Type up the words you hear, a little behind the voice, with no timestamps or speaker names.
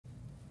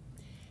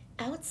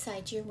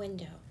Outside Your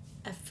Window,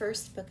 a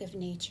first book of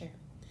nature,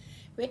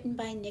 written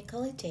by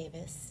Nicola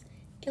Davis,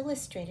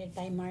 illustrated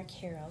by Mark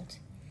Harold,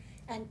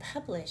 and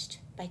published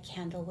by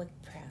Candlewick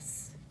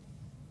Press.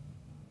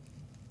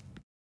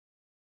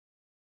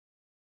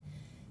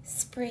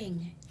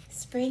 Spring.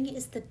 Spring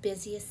is the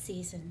busiest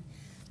season.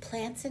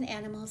 Plants and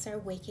animals are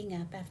waking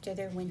up after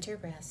their winter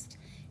rest,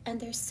 and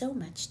there's so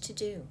much to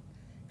do.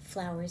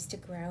 Flowers to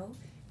grow,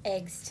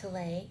 eggs to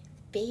lay,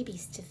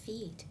 babies to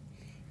feed.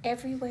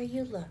 Everywhere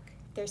you look,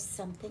 there's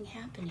something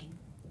happening.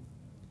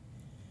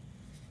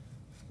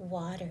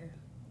 Water.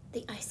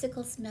 The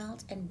icicles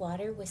melt and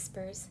water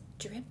whispers,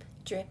 drip,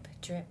 drip,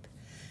 drip.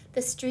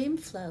 The stream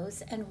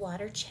flows and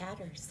water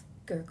chatters,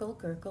 gurgle,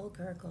 gurgle,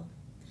 gurgle.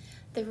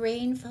 The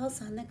rain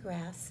falls on the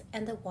grass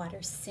and the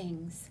water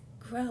sings,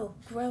 grow,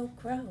 grow,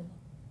 grow.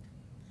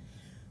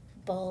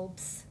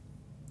 Bulbs.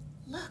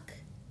 Look,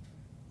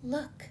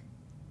 look,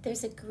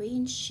 there's a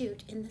green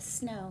shoot in the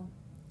snow.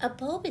 A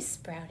bulb is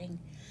sprouting.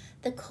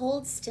 The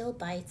cold still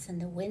bites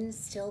and the wind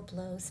still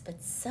blows,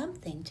 but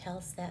something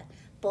tells that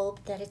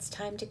bulb that it's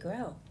time to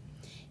grow.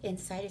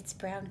 Inside its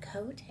brown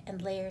coat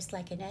and layers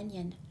like an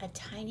onion, a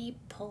tiny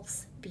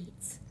pulse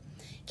beats,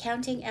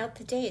 counting out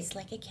the days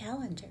like a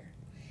calendar.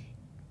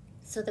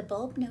 So the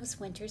bulb knows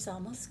winter's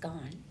almost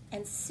gone,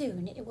 and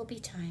soon it will be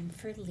time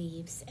for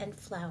leaves and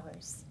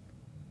flowers.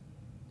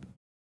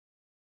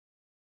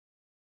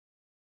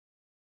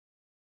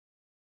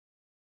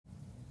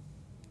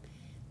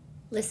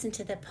 Listen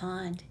to the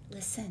pond.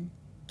 Listen.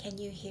 Can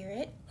you hear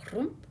it?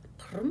 Rump,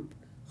 rump,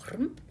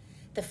 rump.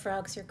 The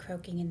frogs are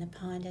croaking in the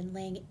pond and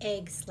laying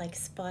eggs like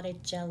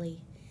spotted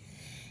jelly.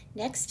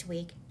 Next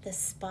week, the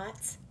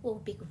spots will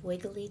be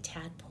wiggly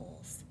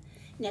tadpoles.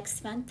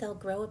 Next month, they'll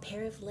grow a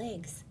pair of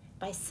legs.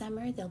 By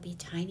summer, there'll be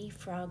tiny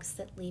frogs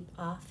that leap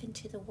off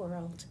into the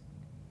world.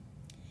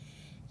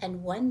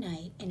 And one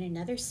night in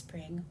another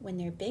spring, when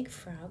they're big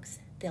frogs,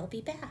 they'll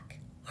be back.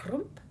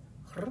 Rump,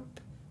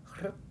 rump,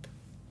 rump.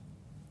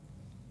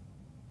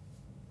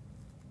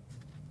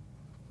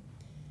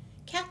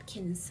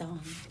 Catkins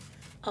Song.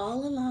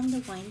 All along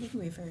the winding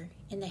river,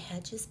 in the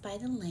hedges by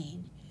the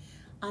lane,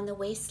 on the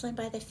wasteland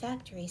by the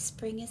factory,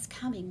 spring is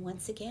coming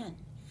once again.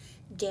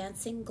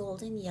 Dancing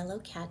golden yellow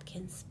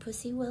catkins,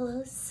 pussy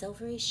willows,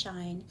 silvery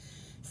shine,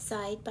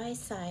 side by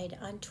side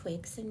on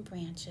twigs and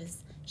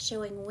branches,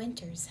 showing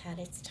winter's had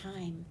its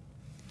time.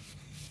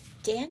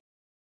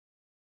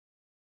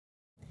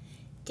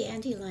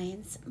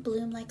 Dandelions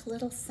bloom like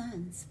little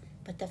suns,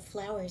 but the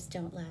flowers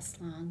don't last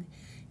long.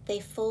 They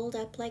fold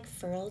up like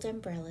furled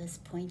umbrellas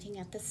pointing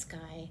at the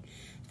sky.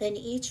 Then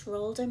each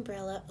rolled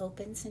umbrella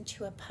opens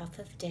into a puff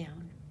of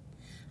down.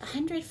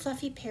 100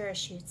 fluffy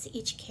parachutes,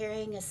 each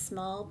carrying a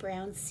small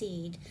brown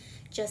seed.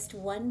 Just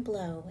one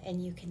blow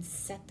and you can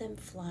set them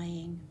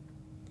flying.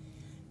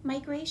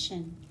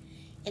 Migration.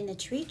 In the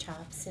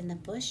treetops, in the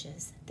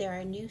bushes, there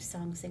are new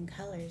songs and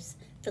colors.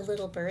 The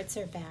little birds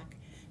are back.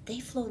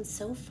 They've flown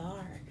so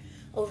far,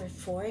 over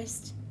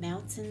forests,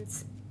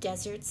 mountains,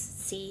 deserts,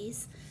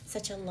 seas,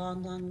 such a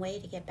long, long way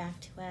to get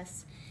back to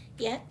us.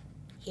 Yet,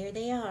 here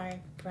they are,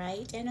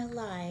 bright and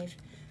alive,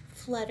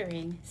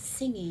 fluttering,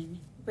 singing,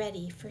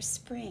 ready for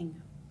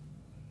spring.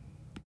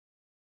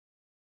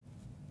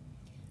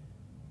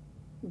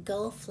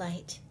 Gull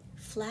flight.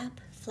 Flap,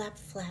 flap,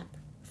 flap,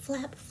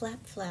 flap,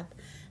 flap, flap.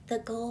 The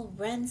gull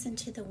runs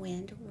into the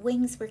wind,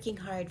 wings working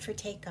hard for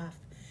takeoff.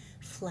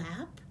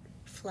 Flap,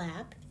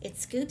 flap, it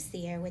scoops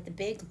the air with the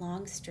big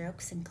long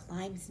strokes and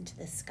climbs into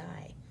the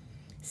sky.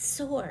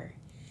 Soar.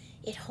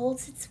 It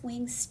holds its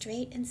wings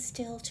straight and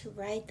still to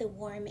ride the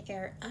warm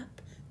air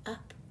up,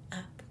 up,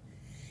 up.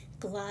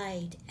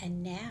 Glide,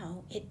 and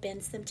now it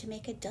bends them to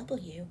make a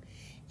W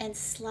and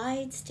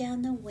slides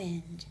down the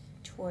wind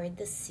toward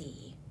the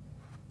sea.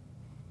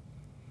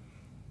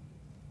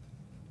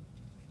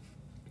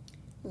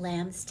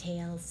 Lamb's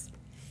tails.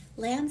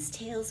 Lamb's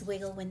tails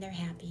wiggle when they're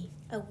happy,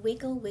 a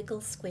wiggle, wiggle,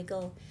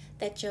 squiggle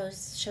that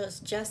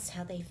shows just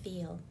how they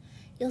feel.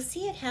 You'll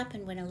see it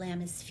happen when a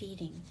lamb is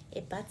feeding.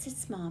 It butts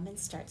its mom and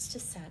starts to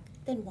suck,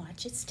 then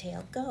watch its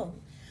tail go.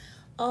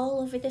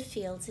 All over the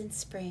fields in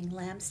spring,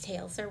 lamb's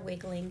tails are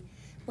wiggling.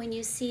 When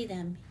you see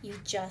them, you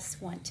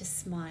just want to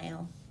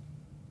smile.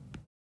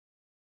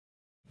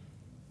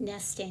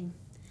 Nesting.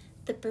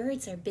 The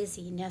birds are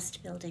busy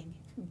nest building,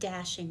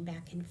 dashing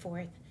back and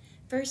forth,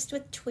 first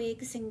with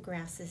twigs and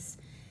grasses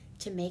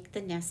to make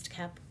the nest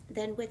cup,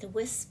 then with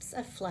wisps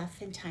of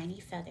fluff and tiny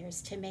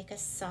feathers to make a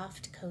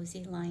soft,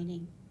 cozy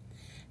lining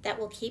that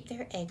will keep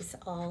their eggs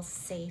all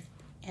safe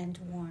and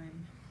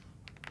warm.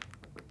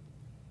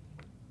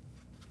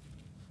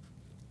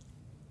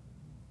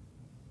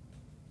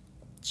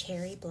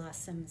 Cherry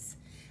blossoms.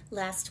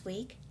 Last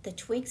week, the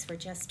twigs were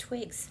just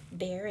twigs,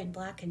 bare and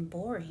black and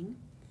boring,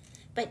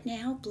 but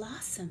now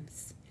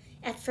blossoms.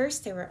 At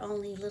first there were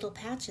only little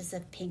patches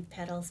of pink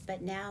petals,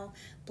 but now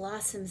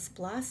blossoms,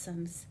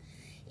 blossoms.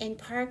 In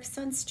parks,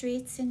 on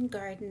streets, in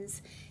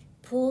gardens,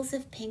 pools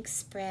of pink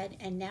spread,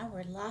 and now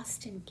we're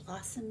lost in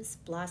blossoms,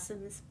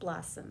 blossoms,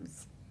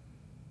 blossoms.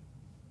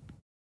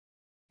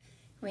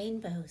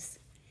 Rainbows.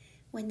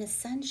 When the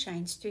sun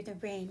shines through the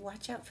rain,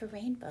 watch out for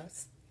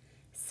rainbows.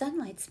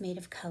 Sunlight's made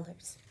of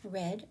colors: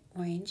 red,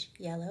 orange,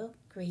 yellow,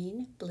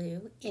 green,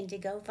 blue,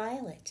 indigo,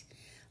 violet,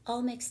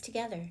 all mixed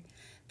together.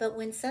 But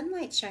when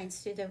sunlight shines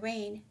through the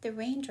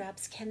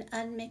raindrops can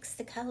unmix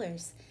the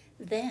colors.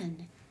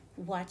 Then,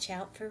 watch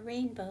out for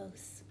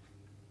rainbows.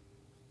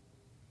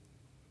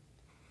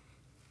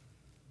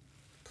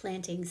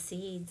 Planting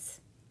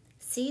seeds.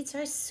 Seeds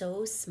are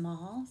so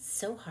small,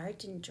 so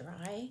hard and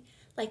dry,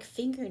 like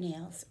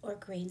fingernails or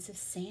grains of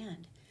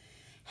sand.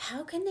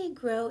 How can they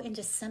grow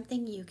into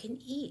something you can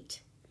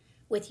eat?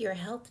 With your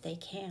help, they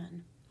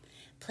can.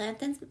 Plant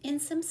them in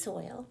some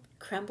soil,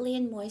 crumbly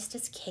and moist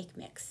as cake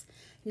mix,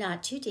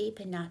 not too deep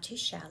and not too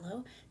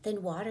shallow.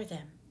 Then water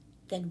them.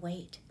 Then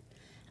wait.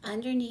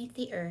 Underneath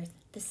the earth,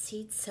 the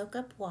seeds soak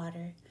up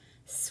water,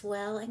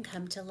 swell and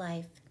come to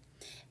life.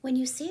 When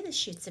you see the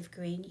shoots of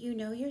green, you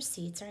know your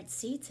seeds aren't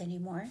seeds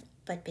anymore,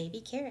 but baby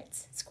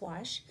carrots,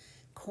 squash,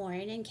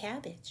 corn, and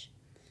cabbage.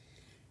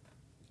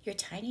 Your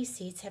tiny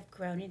seeds have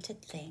grown into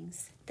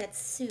things that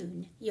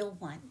soon you'll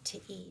want to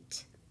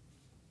eat.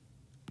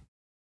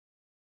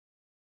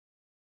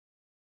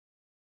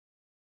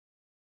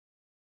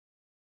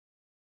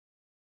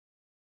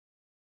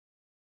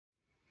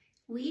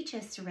 We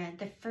just read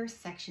the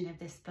first section of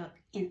this book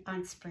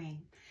on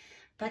spring,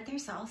 but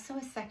there's also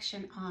a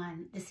section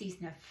on the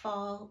season of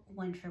fall,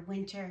 one for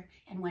winter,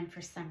 and one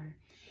for summer.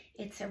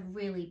 It's a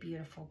really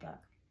beautiful book.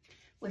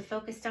 We're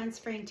focused on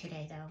spring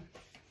today, though.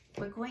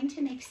 We're going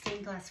to make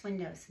stained glass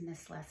windows in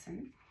this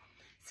lesson.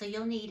 So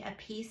you'll need a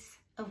piece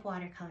of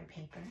watercolor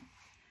paper,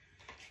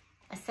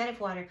 a set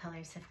of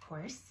watercolors, of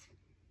course,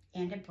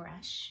 and a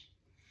brush.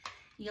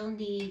 You'll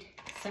need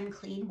some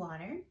clean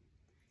water,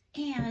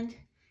 and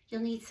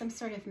you'll need some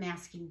sort of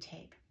masking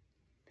tape.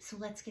 So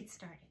let's get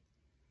started.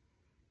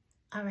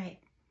 All right,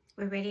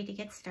 we're ready to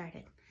get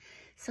started.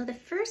 So the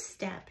first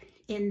step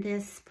in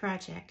this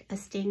project, a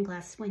stained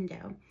glass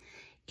window,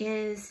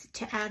 is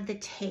to add the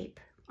tape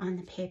on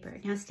the paper.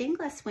 Now, stained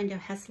glass window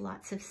has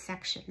lots of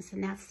sections,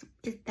 and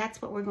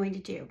that's what we're going to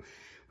do.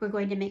 We're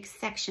going to make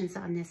sections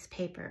on this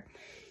paper,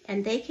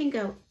 and they can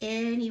go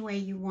any way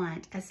you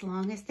want as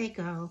long as they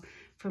go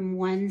from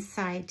one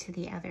side to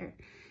the other.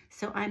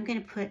 So I'm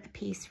going to put a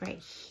piece right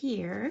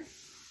here,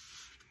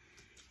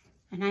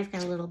 and I've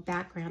got a little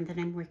background that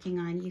I'm working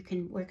on. You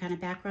can work on a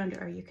background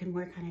or you can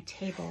work on a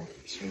table.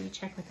 Be sure you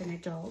check with an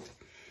adult.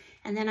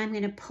 And then I'm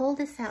going to pull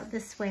this out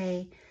this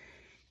way,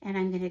 and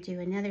I'm going to do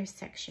another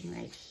section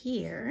right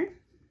here.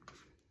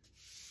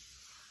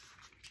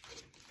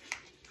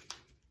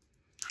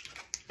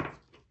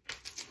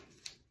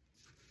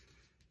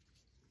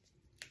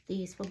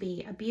 These will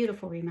be a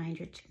beautiful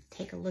reminder to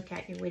take a look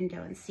at your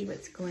window and see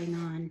what's going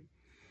on.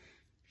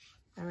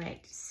 All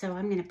right, so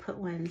I'm going to put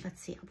one,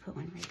 let's see, I'll put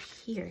one right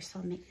here. So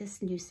I'll make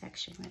this new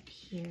section right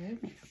here.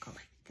 Maybe I'll go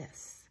like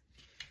this.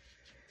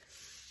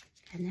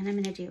 And then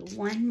I'm going to do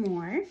one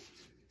more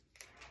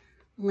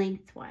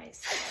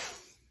lengthwise.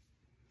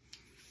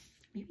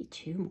 Maybe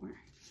two more.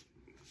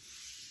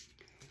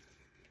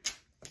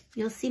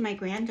 You'll see my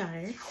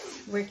granddaughter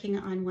working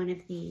on one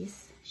of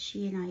these.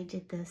 She and I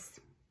did this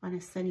on a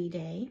sunny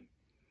day.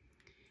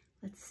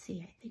 Let's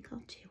see, I think I'll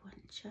do one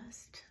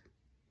just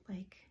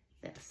like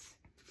this.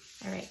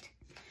 All right,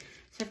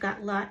 so I've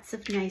got lots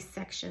of nice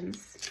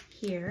sections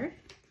here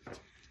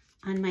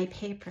on my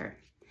paper.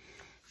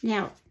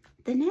 Now,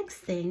 the next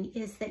thing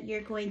is that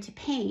you're going to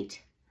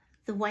paint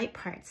the white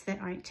parts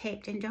that aren't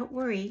taped. And don't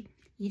worry,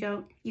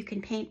 you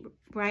can paint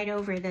right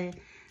over the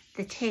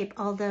tape,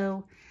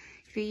 although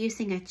if you're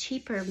using a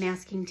cheaper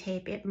masking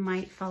tape, it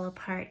might fall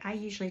apart. I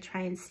usually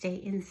try and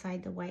stay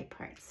inside the white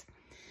parts.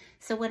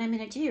 So what I'm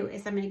going to do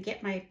is I'm going to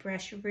get my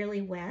brush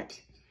really wet,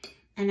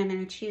 and I'm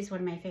going to choose one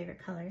of my favorite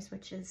colors,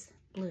 which is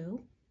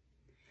blue.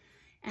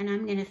 And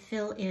I'm going to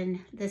fill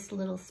in this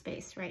little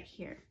space right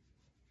here.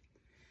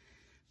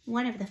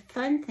 One of the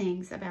fun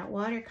things about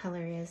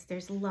watercolor is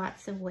there's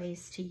lots of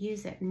ways to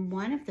use it. And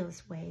one of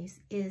those ways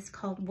is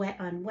called wet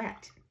on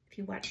wet. If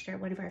you watched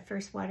one of our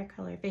first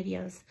watercolor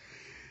videos,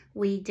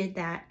 we did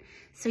that.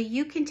 So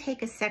you can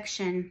take a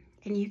section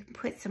and you can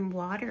put some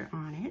water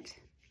on it,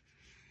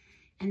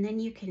 and then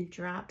you can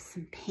drop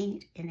some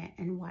paint in it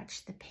and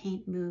watch the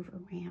paint move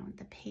around.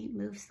 The paint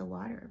moves the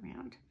water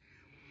around.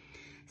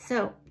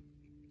 So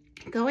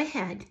go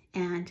ahead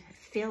and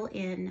fill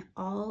in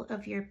all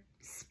of your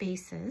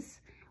spaces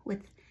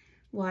with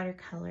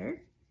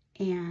watercolor,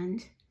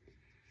 and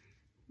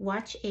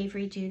watch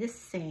Avery do the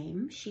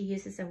same. She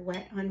uses a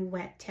wet on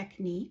wet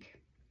technique.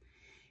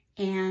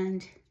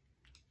 And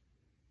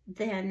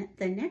then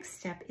the next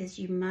step is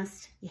you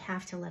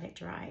have to let it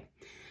dry,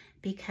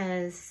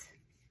 because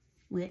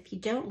if you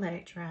don't let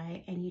it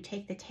dry and you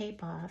take the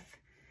tape off,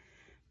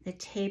 the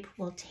tape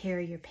will tear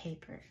your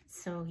paper.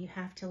 So you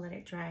have to let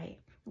it dry.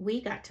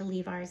 We got to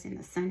leave ours in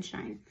the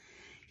sunshine.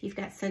 If you've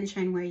got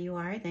sunshine where you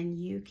are, then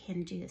you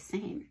can do the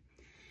same.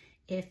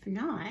 If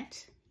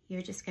not,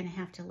 you're just going to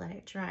have to let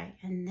it dry.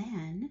 And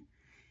then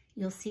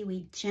you'll see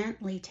we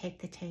gently take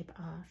the tape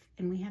off,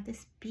 and we have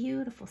this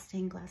beautiful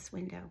stained glass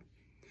window.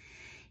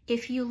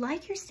 If you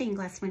like your stained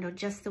glass window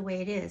just the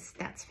way it is,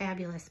 that's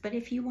fabulous. But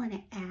if you want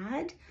to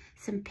add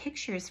some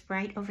pictures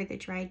right over the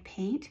dried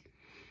paint,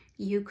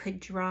 you could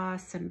draw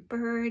some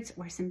birds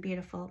or some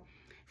beautiful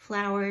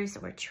flowers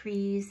or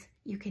trees.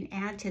 You can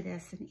add to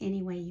this in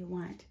any way you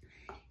want.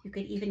 You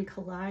could even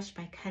collage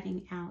by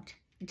cutting out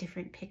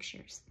different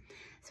pictures.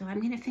 So I'm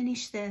going to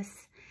finish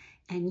this,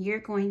 and you're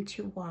going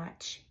to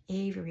watch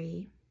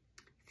Avery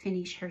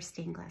finish her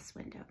stained glass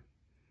window.